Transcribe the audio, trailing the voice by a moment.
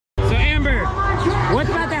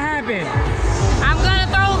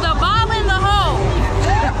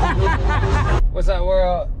What's up,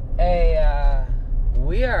 world? Hey,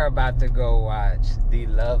 we are about to go watch the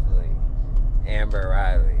lovely Amber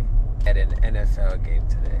Riley at an NFL game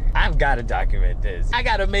today. I've got to document this. I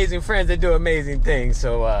got amazing friends that do amazing things,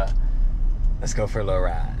 so let's go for a little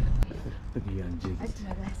ride. Look at young Jiggy.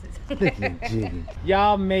 Look at young Jiggy.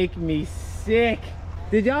 Y'all make me sick.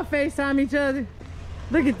 Did y'all FaceTime each other?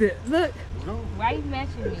 Look at this. Look. Why are you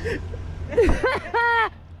matching me?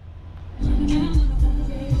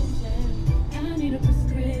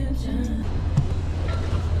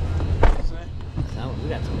 We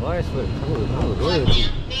got some bars for loyalty.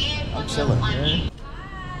 I'm chilling, man.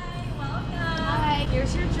 Hi,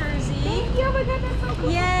 here's your jersey. Thank you. Oh my God, that's so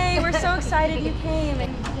cool. Yay, we're so excited you came.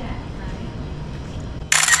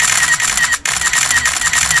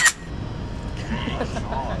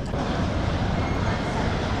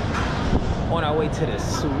 On our way to the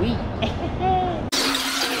suite.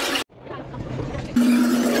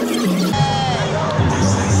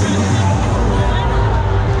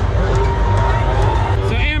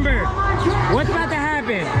 So Amber, what's about to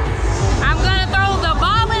happen? I'm gonna throw the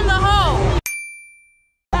ball in the hole.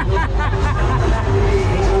 That's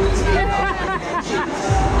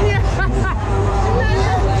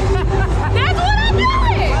what I'm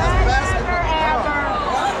doing.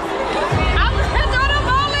 I'm gonna throw the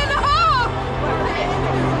ball in the hole.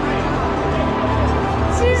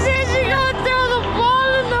 She said she gonna throw the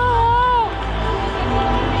ball in the hole.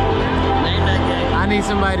 I need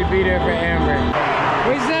somebody to be there for Amber.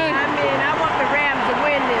 What you say? I mean, I want the Rams to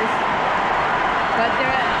win this, but the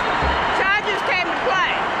Chargers came to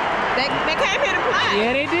play. They came here to play.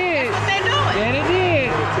 Yeah, they did. That's what they're doing. Yeah, they did.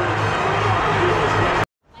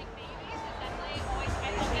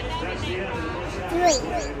 Three,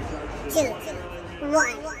 two,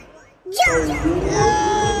 one, jump!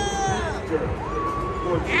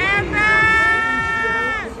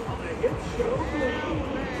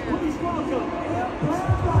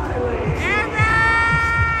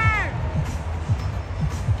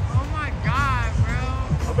 Oh my God, bro.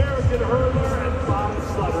 American hurler and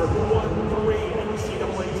bobsledder who won 3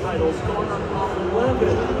 NCAA titles, garnered 11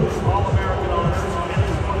 All-American honors, and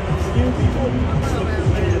is one of the few people who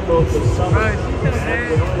completed both the summer and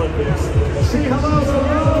the Olympics. See hello to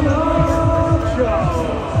Rono Joe.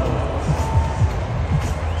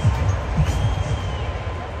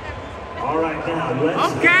 All right, now let's.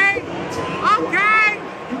 Okay. Okay.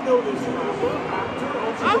 You know this rapper, actor,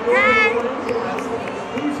 also Okay.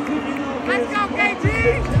 who's kicking off Let's go, KG.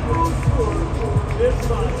 this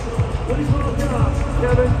month. Please welcome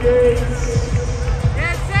Kevin Gates.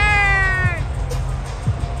 Yes, sir.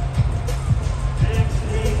 Next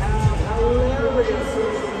we have hilarious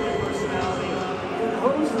social media personality and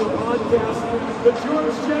host of the podcast, The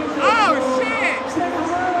George Janko. Oh, shit. Say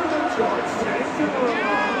hello to George Janko.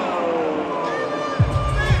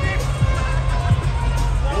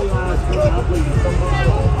 And last but not least, the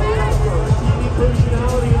model, author, TV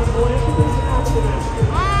personality, and philanthropist activist.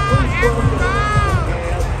 Please welcome Amber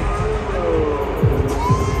Rose.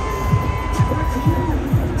 Back to you.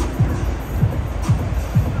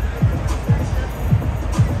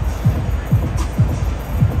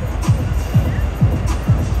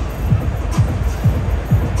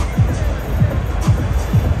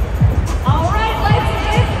 All right, let's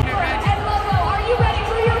get and Logo, are you ready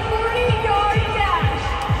for your 40-yard dash?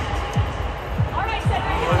 All right,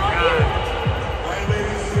 Cedric, it's on you. All right,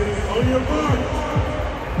 ladies and gentlemen, on your mark,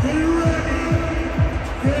 get ready,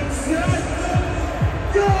 get set,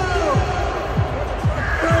 go!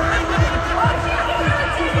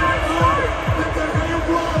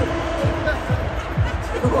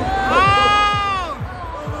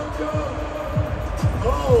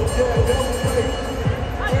 Oh, yeah, that was great.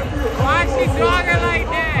 Why is she talking like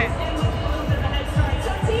that?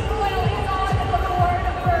 So Team Royal is on the board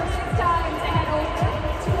first. It's time to head over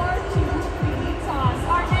to our 2-3 toss.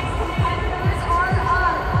 Our next competitors are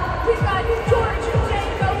up. We've got George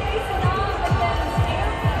Janko facing off against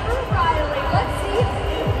Amber Riley. Let's see if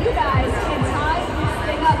you guys can tie this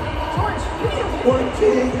thing up. George, you can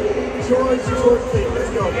 14, George, let's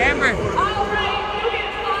go. Amber. All right, you get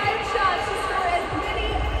 5 shots to score as many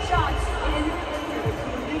shots in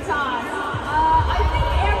the toss. I think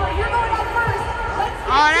Amber, you're going up first. Let's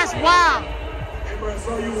get Oh, that's to it. wild. Amber, I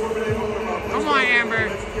saw you warming it up. Come on, Amber.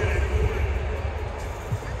 Let's get it.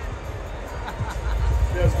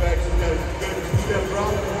 Yes, back to that. Good step, bro.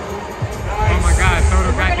 Nice. Oh my God, throw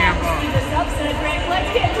the We're gonna goddamn have to ball. speed this up, Cedric. Let's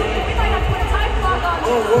get to it. We might have to put a time clock on.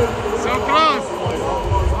 Oh, what? So close.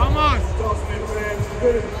 Almost. Tossing it, man.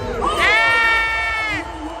 Good. Hey!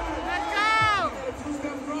 Let's go!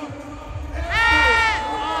 Two-step drop. Hey!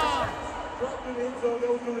 Oh. Dropped in the end zone. That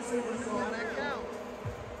was the receiver's fault.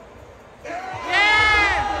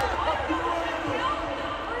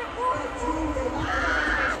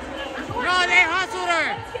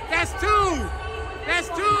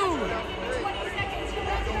 2.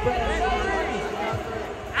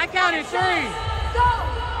 I counted 3.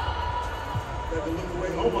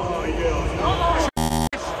 Omaha yells.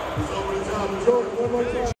 It's over the top. Jordan, one more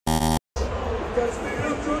time. You gotta speed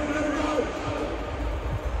up, Jordan. Let it go.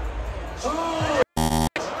 Oh!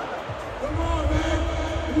 Come on, man.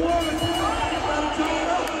 One. You gotta turn it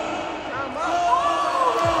up.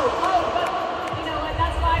 You know what?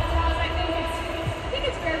 That's 5 fouls. I think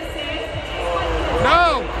it's fair to say. No,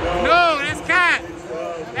 that's cat.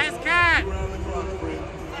 That's cat.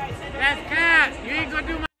 That's cat. You ain't gonna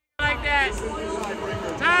do my like that.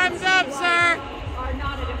 Time's up, sir.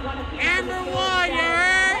 Amber won, you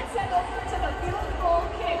heard?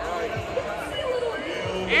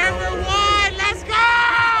 Amber won, let's go! I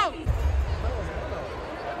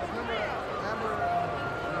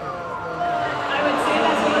would say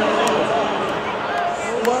that's one of the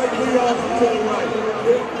Slightly off to the right.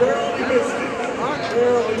 Barely missed it.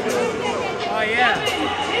 Barely missed it. Oh, yeah.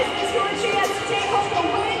 This is your chance to take home the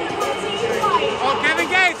win for Team Fight. Oh, Kevin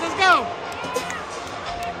Gates, let's go!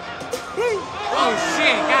 Oh,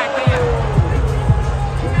 shit, goddamn.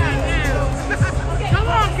 Come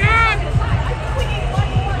on, Kev!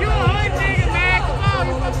 You a hood nigga, man. Come on,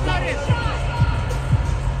 you supposed to do this.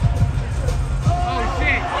 Oh,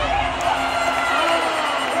 shit.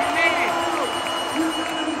 Oh, he made it.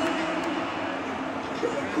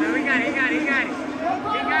 No, he got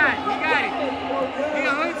it. He a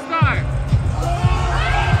hood star.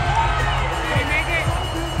 Did he make it?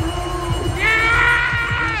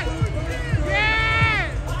 Yeah! Yeah!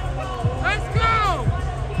 Let's go!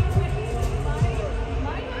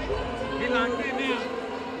 He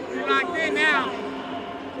locked in now.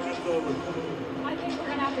 I think we're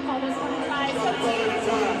gonna have to call this one a tie.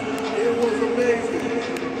 It was amazing.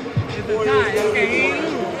 It's a tie. Okay, he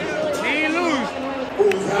ain't lose.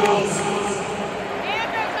 Whose house?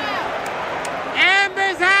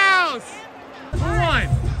 Amber's house. Who won?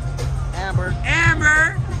 Amber.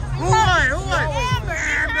 Who won?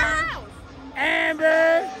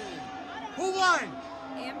 Amber. Who won?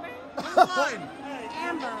 Who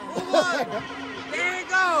won? There you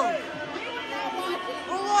go.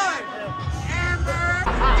 Who won? Amber.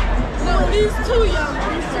 No, he's too young.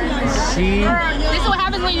 She. This is what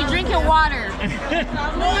happens when you drink your water.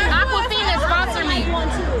 Aquafina sponsor me.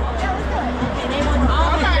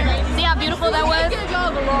 See how beautiful that was?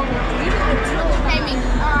 Pay me.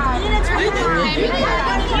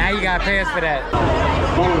 Now you gotta pay us for that.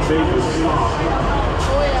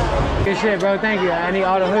 Good shit, bro. Thank you. I need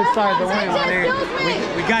all the hood stars to win, my nigga.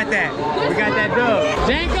 We got that. We got that dub.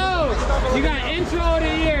 Janko, you got intro of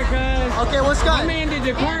the year, cuz. Okay, what's My good? man did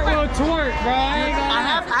the cartwheel twerk, bro.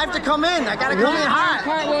 I have to come in. I gotta come in hot.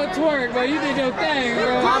 Cartwheel twerk, bro. You did your thing,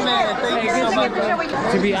 bro. My man, thank you so much, bro.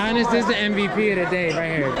 To be honest, this is the MVP of the day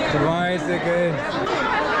right here. Tavares did good.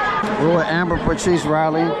 We're with Amber Patrice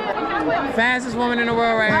Riley. Fastest woman in the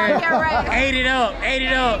world right here. Yeah, right. Ate it up.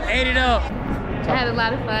 I had a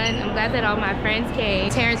lot of fun. I'm glad that all my friends came.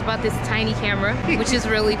 Terrence bought this tiny camera, which is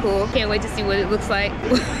really cool. Can't wait to see what it looks like.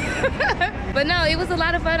 But no, it was a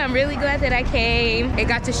lot of fun. I'm really glad that I came and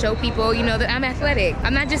got to show people, you know, that I'm athletic.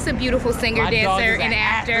 I'm not just a beautiful singer, dancer, and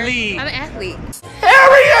actor. Athlete. I'm an athlete.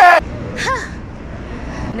 Harriet!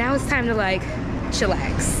 Now it's time to like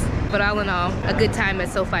chillax. But all in all, a good time at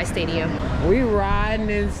SoFi Stadium. We riding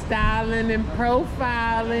and styling and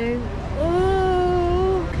profiling.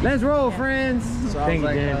 Ooh. Let's roll, friends. Thank you,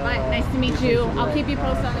 Jen. Nice to meet you. I'll keep you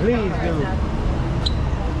posted on the Please do.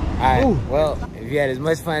 Alright, well, if you had as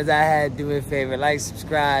much fun as I had, do me a favor, like,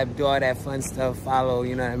 subscribe, do all that fun stuff, follow,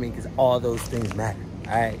 you know what I mean? Because all those things matter.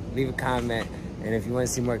 Alright, leave a comment. And if you want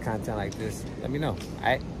to see more content like this, let me know.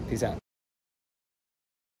 Alright, peace out.